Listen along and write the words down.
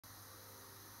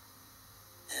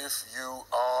If you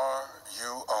are,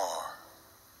 you are.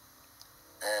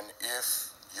 And if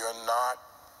you're not,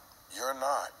 you're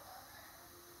not.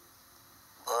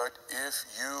 But if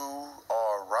you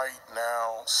are right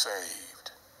now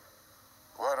saved,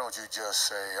 why don't you just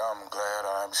say, I'm glad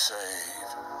I'm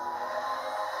saved?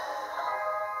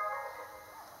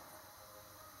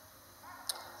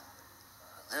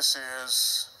 This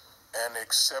is an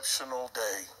exceptional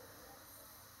day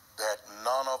that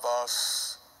none of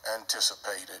us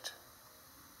anticipated.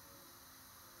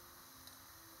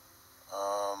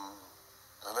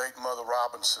 The late Mother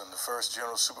Robinson, the first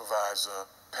general supervisor,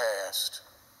 passed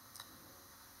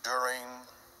during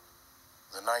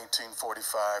the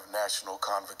 1945 National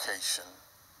Convocation.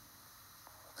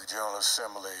 The General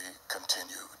Assembly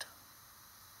continued.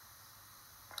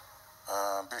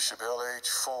 Bishop L.H.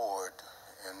 Ford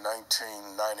in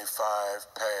 1995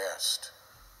 passed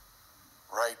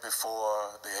right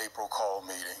before the April call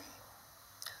meeting,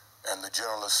 and the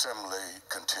General Assembly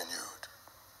continued.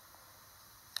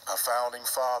 Our founding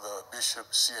father, Bishop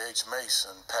C.H.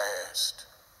 Mason, passed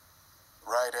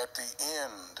right at the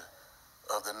end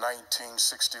of the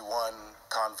 1961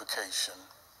 convocation,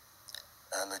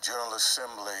 and the General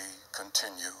Assembly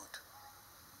continued.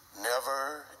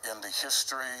 Never in the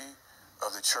history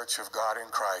of the Church of God in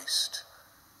Christ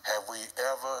have we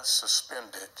ever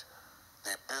suspended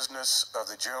the business of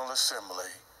the General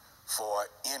Assembly for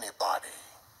anybody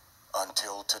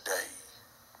until today.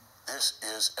 This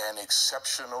is an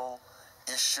exceptional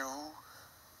issue,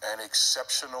 an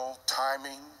exceptional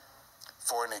timing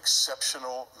for an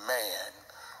exceptional man,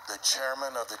 the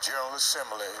chairman of the General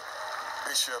Assembly,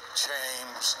 Bishop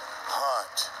James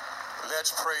Hunt.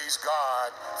 Let's praise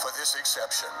God for this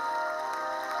exception.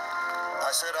 I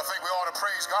said, I think we ought to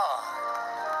praise God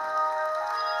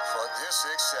for this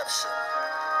exception.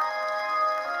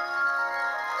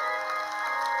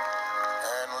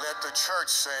 And let the church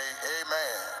say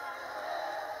amen.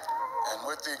 And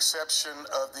with the exception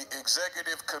of the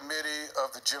Executive Committee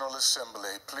of the General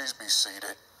Assembly, please be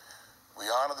seated. We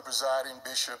honor the presiding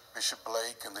bishop, Bishop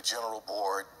Blake, and the General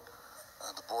Board,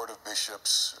 the Board of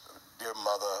Bishops, dear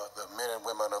mother, the men and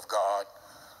women of God.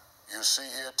 You see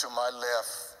here to my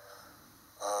left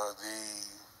the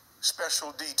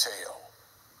special detail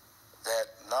that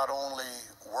not only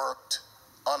worked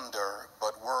under,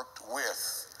 but worked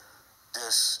with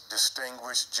this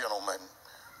distinguished gentleman.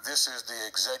 This is the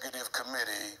Executive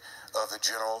Committee of the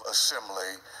General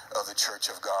Assembly of the Church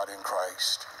of God in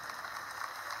Christ.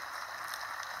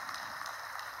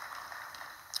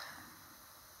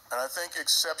 And I think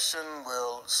exception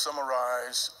will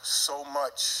summarize so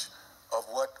much of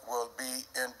what will be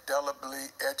indelibly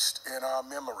etched in our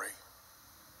memory.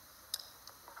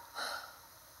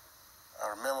 I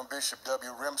remember Bishop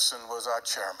W. Remsen was our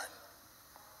chairman,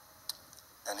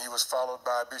 and he was followed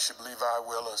by Bishop Levi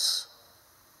Willis,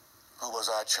 who was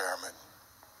our chairman,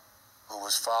 who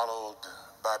was followed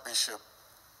by Bishop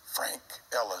Frank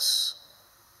Ellis,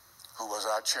 who was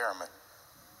our chairman,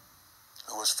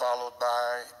 who was followed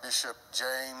by Bishop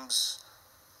James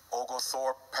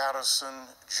Oglethorpe Patterson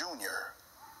Jr.,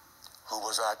 who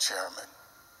was our chairman.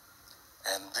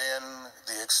 And then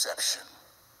the exception.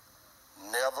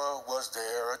 Never was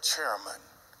there a chairman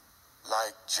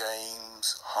like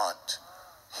James Hunt.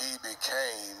 He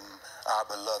became our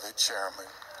beloved chairman.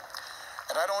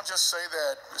 And I don't just say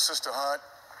that, Sister Hunt,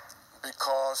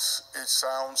 because it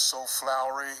sounds so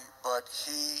flowery, but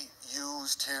he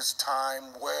used his time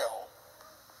well.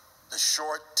 The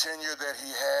short tenure that he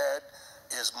had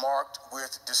is marked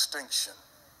with distinction.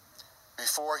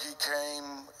 Before he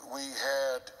came, we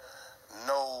had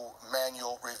no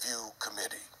manual review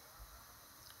committee.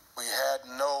 We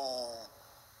had no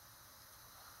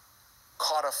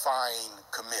codifying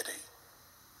committee.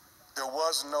 There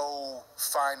was no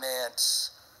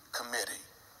finance committee.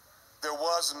 There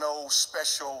was no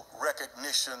special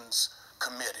recognitions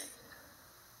committee.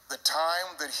 The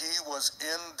time that he was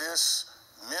in this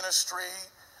ministry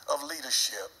of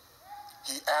leadership,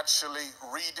 he actually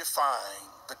redefined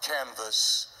the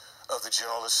canvas of the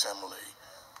General Assembly.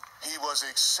 He was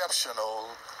exceptional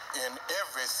in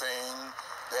everything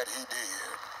that he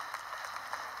did.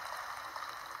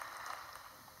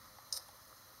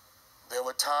 There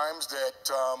were times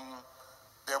that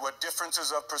there were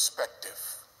differences of perspective,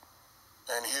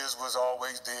 and his was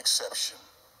always the exception.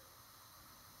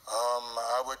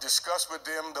 I would discuss with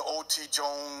them the O.T.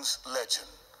 Jones legend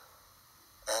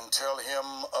and tell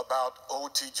him about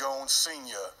O.T. Jones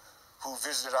Sr., who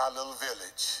visited our little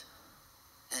village.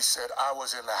 He said, I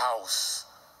was in the house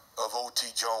of O.T.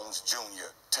 Jones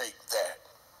Jr. Take that.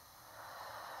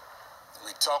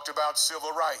 We talked about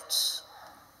civil rights,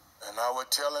 and I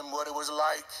would tell him what it was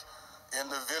like in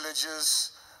the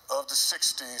villages of the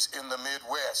 60s in the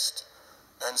Midwest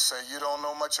and say, you don't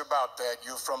know much about that,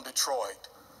 you're from Detroit.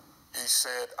 He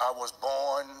said, I was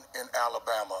born in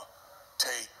Alabama,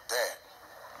 take that.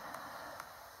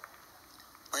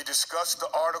 We discussed the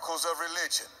articles of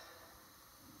religion.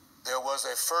 There was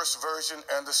a first version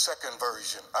and the second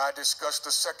version. I discussed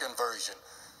the second version.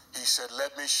 He said,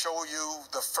 let me show you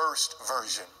the first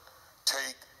version,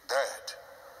 take that.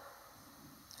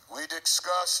 We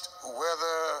discussed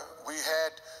whether we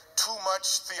had too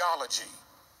much theology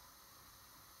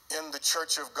in the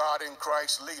Church of God in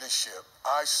Christ leadership.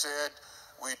 I said,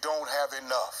 we don't have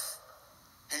enough.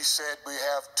 He said, we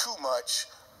have too much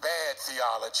bad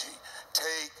theology.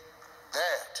 Take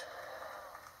that.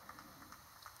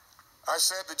 I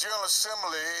said, the General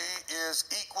Assembly is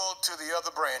equal to the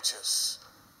other branches,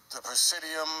 the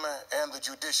Presidium and the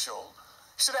Judicial.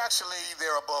 He said, actually,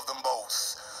 they're above them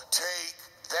both. Take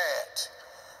that.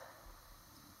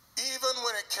 Even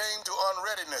when it came to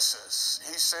unreadinesses,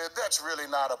 he said, that's really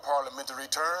not a parliamentary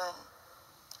term.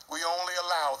 We only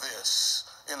allow this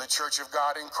in the Church of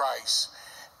God in Christ.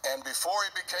 And before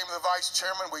he became the vice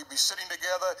chairman, we'd be sitting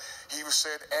together. He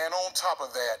said, and on top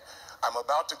of that, I'm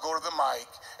about to go to the mic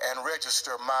and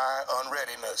register my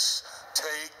unreadiness.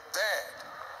 Take that.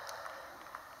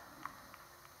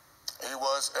 He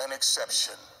was an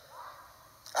exception.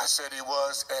 I said he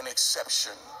was an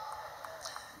exception.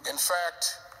 In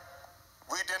fact,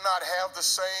 we did not have the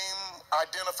same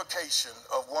identification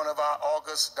of one of our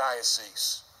august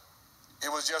dioceses.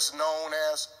 It was just known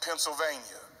as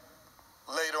Pennsylvania.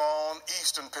 Later on,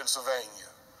 Eastern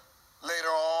Pennsylvania. Later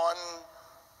on,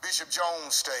 Bishop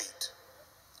Jones State.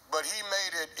 But he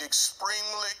made it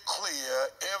extremely clear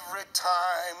every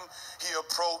time he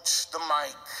approached the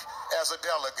mic as a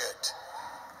delegate.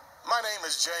 My name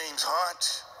is James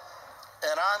Hunt,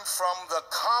 and I'm from the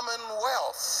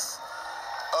Commonwealth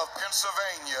of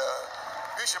Pennsylvania.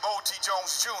 Bishop O.T.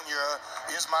 Jones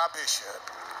Jr. is my bishop.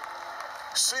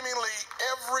 Seemingly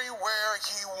everywhere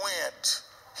he went,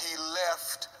 he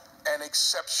left an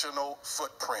exceptional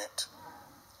footprint.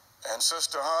 And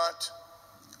Sister Hunt,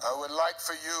 I would like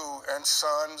for you and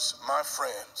sons, my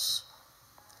friends,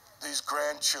 these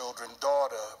grandchildren,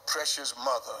 daughter, precious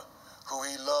mother, who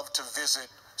he loved to visit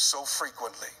so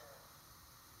frequently.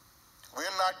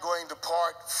 We're not going to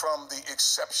part from the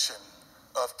exception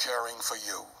of caring for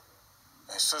you.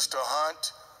 And Sister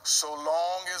Hunt, so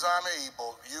long as I'm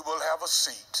able, you will have a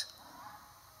seat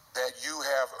that you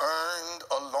have earned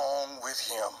along with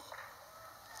him.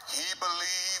 He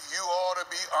believed you ought to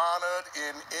be honored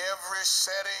in every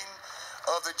setting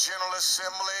of the General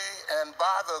Assembly, and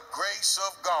by the grace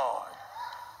of God,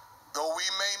 though we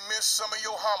may miss some of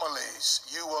your homilies,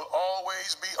 you will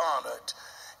always be honored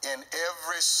in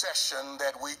every session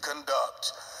that we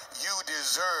conduct. You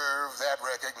deserve that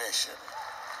recognition.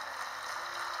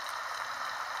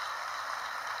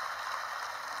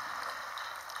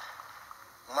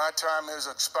 My time has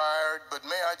expired, but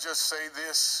may I just say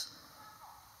this?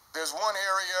 There's one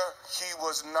area he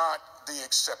was not the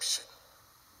exception.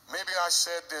 Maybe I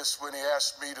said this when he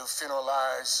asked me to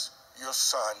funeralize your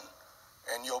son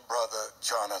and your brother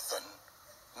Jonathan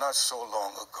not so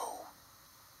long ago.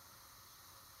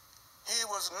 He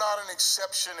was not an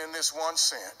exception in this one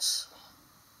sense.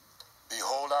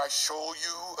 Behold, I show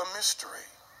you a mystery.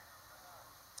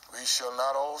 We shall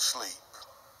not all sleep,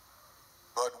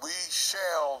 but we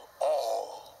shall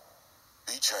all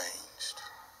be changed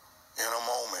in a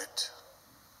moment,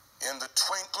 in the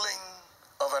twinkling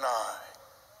of an eye.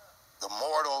 The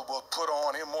mortal will put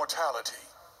on immortality,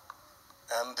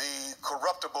 and the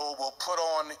corruptible will put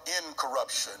on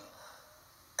incorruption,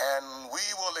 and we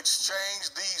will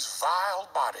exchange these vile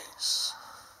bodies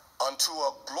unto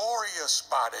a glorious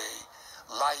body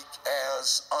like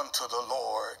as unto the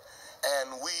Lord,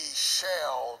 and we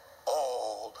shall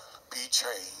all be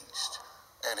changed,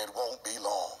 and it won't be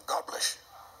long. God bless you.